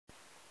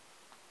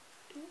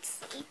let's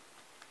see.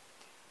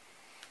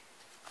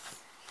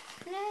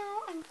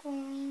 Now I'm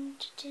going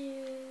to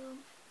do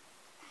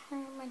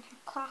her when her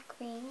clock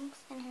rings,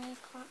 and her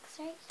clock's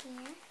right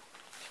here.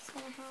 She's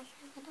going to have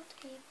her little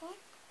table.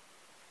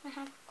 I'm going to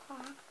have a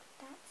clock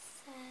that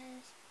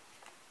says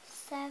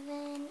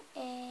 7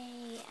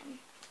 a.m.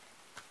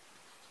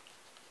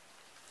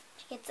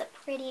 She gets up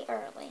pretty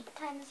early. What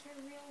time is her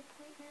real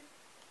appointment?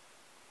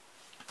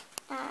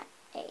 At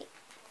 8.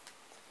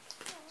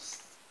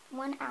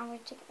 1 hour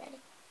to get ready.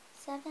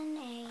 7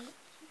 a.m.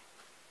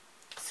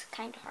 It's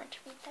kind of hard to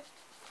read that.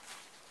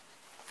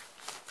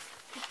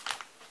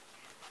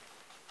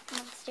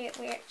 Let's do it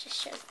where it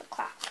just shows the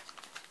clock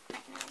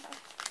right now, though.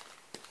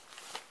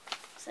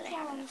 So they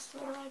have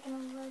honestly like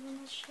an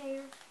 11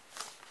 share.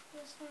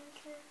 This one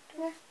character.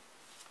 Where?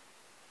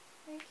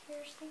 Right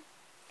here, see?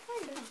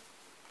 Kind of.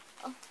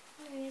 Oh.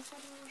 Maybe it's a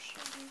little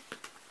shorter.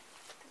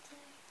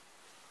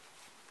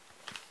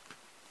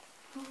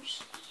 Oh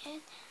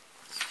shit.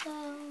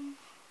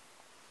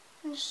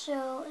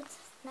 So it's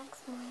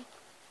next morning.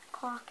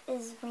 Clock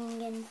is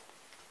ringing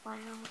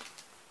loud.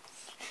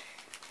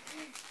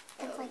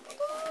 It's like ding,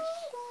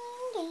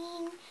 ding,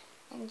 ding,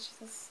 and she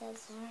just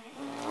says,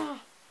 "Ugh."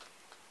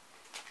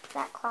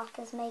 That clock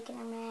is making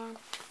her mad.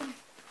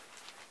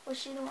 Was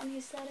she the one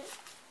who said it?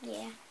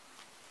 Yeah.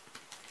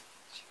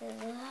 She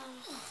says,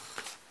 "Ugh."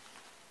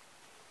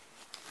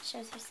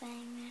 Shows her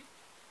saying that.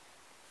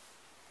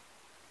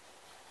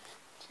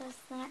 Shows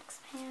the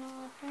next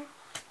panel of her.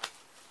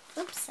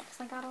 Oops,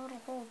 I got a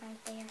little hole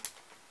right there.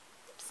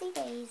 Oopsie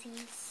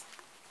daisies.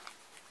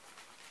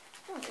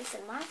 Oh, at least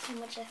in mine too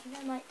much. I think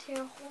I might tear a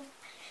hole.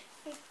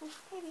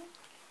 Maybe.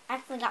 I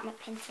actually got my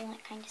pencil and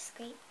it kind of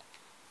scraped.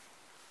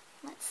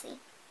 Let's see.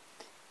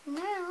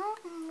 Now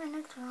I'm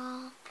going to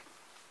draw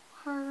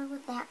her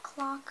with that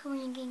clock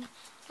ringing.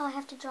 Oh, I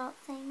have to draw it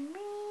saying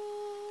ring.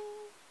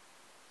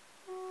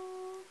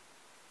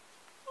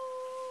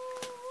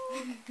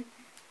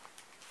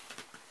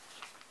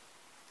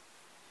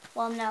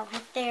 Well, no, her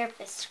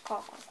therapist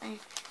calls, and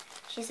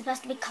she's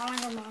supposed to be calling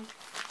her mom.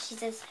 She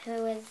says,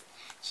 who is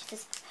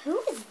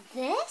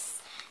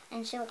this?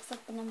 And she looks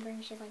up the number,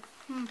 and she's like,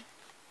 I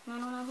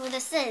don't know who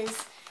this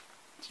is.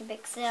 She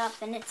picks it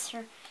up, and it's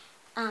her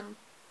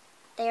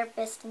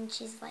therapist, and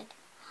she's like,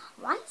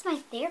 why is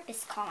my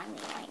therapist calling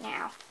me right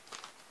now?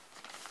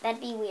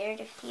 That'd be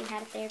weird if you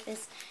had a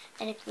therapist,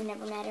 and if you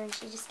never met her, and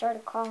she just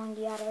started calling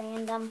you out of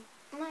random.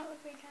 That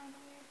would be kind of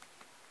weird.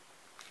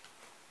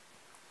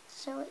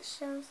 So it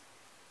shows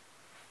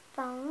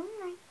phone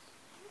right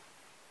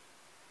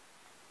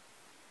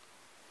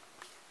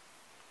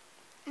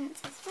here. And it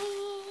says ring.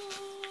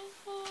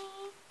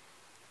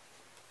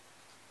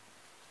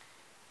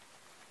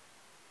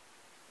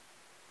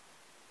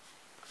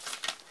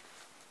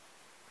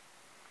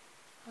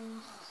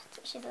 Oh, that's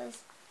what she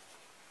says.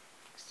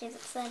 She's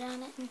upset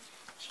on it, and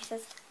she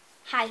says,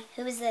 hi,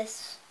 who is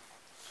this?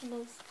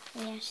 Liz.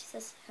 Yeah, she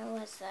says, who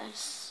is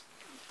this?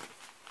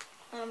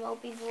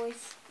 Opie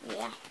voice.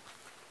 Yeah.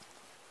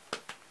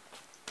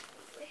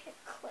 Hit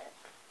clip.